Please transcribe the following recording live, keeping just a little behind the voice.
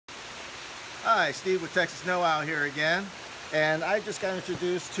Hi, Steve with Texas Knowhow here again, and I just got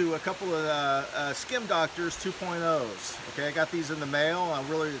introduced to a couple of SkimDoctors 2.0s. Okay, I got these in the mail. I'm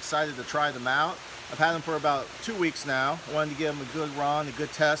really excited to try them out. I've had them for about 2 weeks now. I wanted to give them a good run, a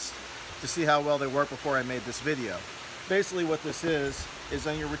good test to see how well they work before I made this video. Basically what this is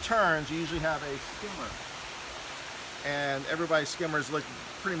on your returns you usually have a skimmer, and everybody's skimmers look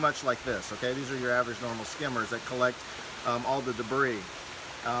pretty much like this. Okay, these are your average normal skimmers that collect all the debris.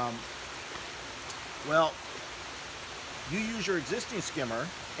 Well, you use your existing skimmer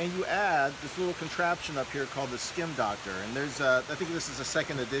and you add this little contraption up here called the SkimDoctor, and there's I think this is a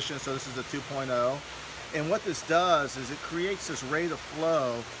second edition, so this is a 2.0, and what this does is it creates this rate of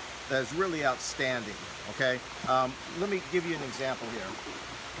flow that is really outstanding. Okay, let me give you an example here.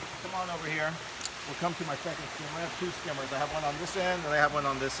 Come on over here. We'll come to my second skimmer. I have two skimmers. I have one on this end and I have one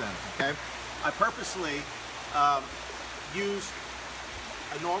on this end. Okay, I purposely used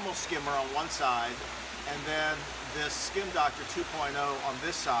a normal skimmer on one side and then this SkimDoctor 2.0 on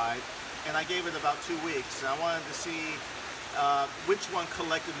this side, and I gave it about 2 weeks, and I wanted to see which one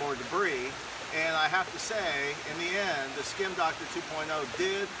collected more debris, and I have to say in the end the SkimDoctor 2.0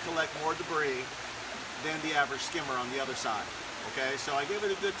 did collect more debris than the average skimmer on the other side. Okay, so I gave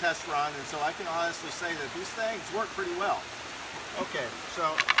it a good test run, and so I can honestly say that these things work pretty well. Okay,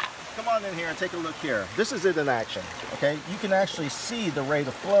 so come on in here and take a look here. This is it in action. Okay, you can actually see the rate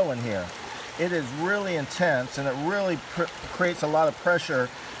of flow in here. It is really intense, and it really creates a lot of pressure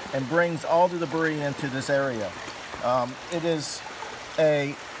and brings all the debris into this area. It is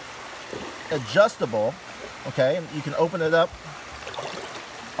a adjustable. Okay, you can open it up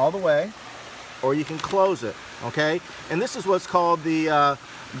all the way, or you can close it. Okay, and this is what's called well,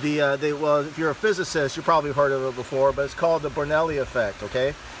 if you're a physicist, you've probably heard of it before, but it's called the Bernoulli effect.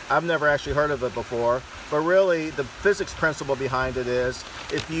 Okay, I've never actually heard of it before, but really the physics principle behind it is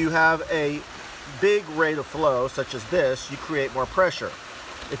if you have a big rate of flow such as this, you create more pressure.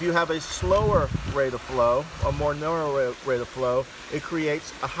 If you have a slower rate of flow, a more narrow rate of flow, it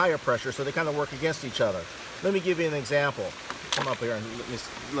creates a higher pressure, so they kind of work against each other. Let me give you an example. Come up here and let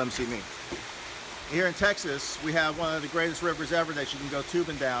them see me. Here in Texas, we have one of the greatest rivers ever that you can go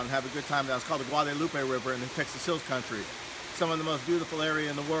tubing down and have a good time down. It's called the Guadalupe River in the Texas Hills Country. Some of the most beautiful area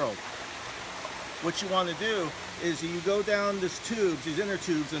in the world. What you want to do is you go down these tubes, these inner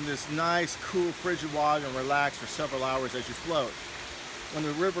tubes, in this nice, cool, frigid water and relax for several hours as you float. When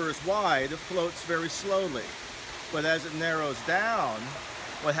the river is wide, it floats very slowly. But as it narrows down,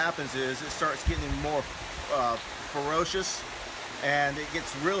 what happens is it starts getting more ferocious, and it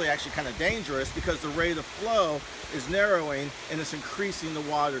gets really actually kind of dangerous because the rate of flow is narrowing and it's increasing the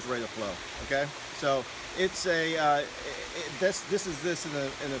water's rate of flow. Okay, so it's a this is this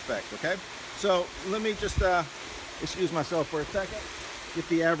in effect. Okay, so let me just excuse myself for a second, get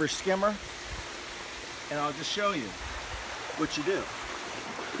the average skimmer, and I'll just show you what you do.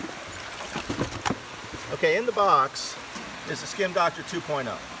 Okay, in the box is the SkimDoctor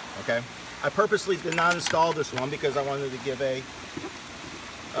 2.0. Okay, I purposely did not install this one because I wanted to give a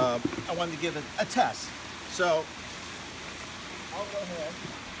test. So I'll go ahead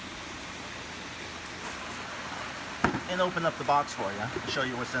and open up the box for you and show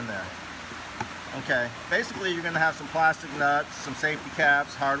you what's in there. Okay, basically you're going to have some plastic nuts, some safety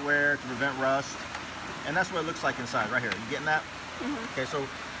caps, hardware to prevent rust, and that's what it looks like inside right here. You getting that? Mm-hmm. Okay, so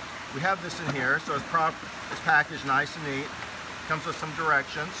we have this in here, so it's packaged nice and neat. Comes with some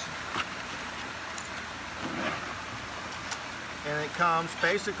directions. And it comes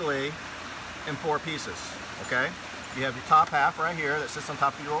basically in 4 pieces. Okay, you have your top half right here that sits on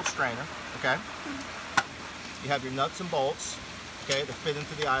top of your old strainer. Okay, you have your nuts and bolts, okay, that fit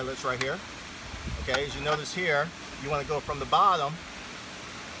into the eyelets right here. Okay, as you notice here, you want to go from the bottom,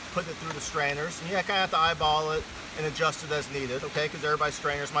 put it through the strainers, and you kind of have to eyeball it and adjust it as needed. Okay, because everybody's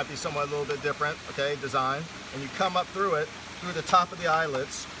strainers might be somewhat a little bit different. Okay, design, and you come up through it through the top of the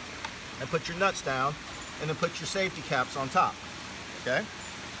eyelets and put your nuts down, and then put your safety caps on top. Okay,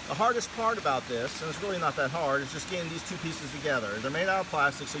 the hardest part about this, and it's really not that hard, is just getting these 2 pieces together. They're made out of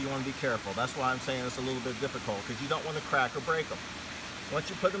plastic, so you want to be careful. That's why I'm saying it's a little bit difficult, because you don't want to crack or break them. Once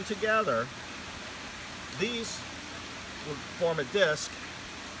you put them together, these will form a disc.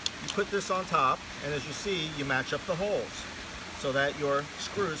 You put this on top, and as you see, you match up the holes so that your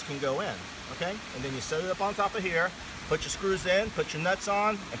screws can go in. Okay, and then you set it up on top of here, put your screws in, put your nuts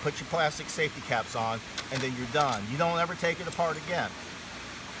on, and put your plastic safety caps on, and then you're done. You don't ever take it apart again.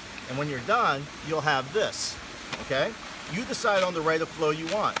 And when you're done, you'll have this. Okay, you decide on the rate of flow you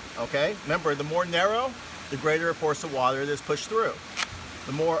want. Okay, remember, the more narrow, the greater a force of water it is pushed through.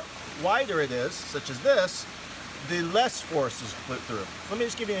 The more wider it is, such as this, the less force is put through. Let me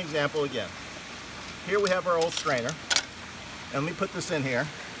just give you an example again. here we have our old strainer. And let me put this in here.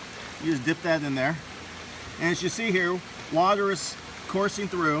 You just dip that in there. And as you see here, water is coursing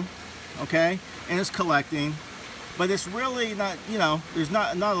through, okay? And it's collecting. But it's really not, you know, there's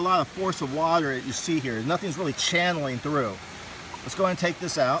not a lot of force of water that you see here. Nothing's really channeling through. Let's go ahead and take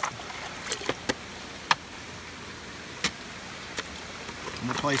this out. I'm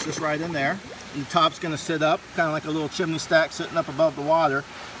gonna place this right in there. And the top's gonna sit up, kind of like a little chimney stack sitting up above the water.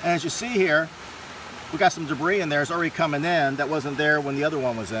 And as you see here, we got some debris in there. It's already coming in that wasn't there when the other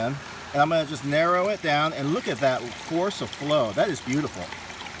one was in. And I'm gonna just narrow it down and look at that force of flow. That is beautiful.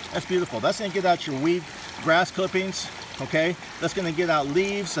 That's beautiful. That's gonna get out your weed, grass clippings, okay? That's gonna get out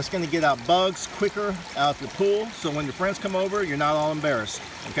leaves. That's gonna get out bugs quicker out the pool. So when your friends come over, you're not all embarrassed,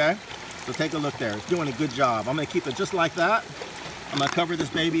 okay? So take a look there. It's doing a good job. I'm gonna keep it just like that. I'm gonna cover this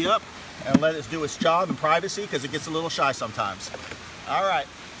baby up and let it do its job in privacy because it gets a little shy sometimes. All right,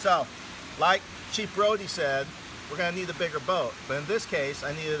 so like Chief Brody said, we're gonna need a bigger boat. But in this case,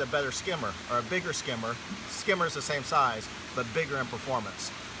 I needed a better skimmer, or a bigger skimmer. Skimmer's the same size, but bigger in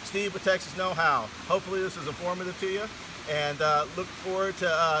performance. Steve with Texas Know-How. Hopefully this is informative to you, and look forward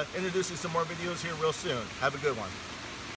to introducing some more videos here real soon. Have a good one.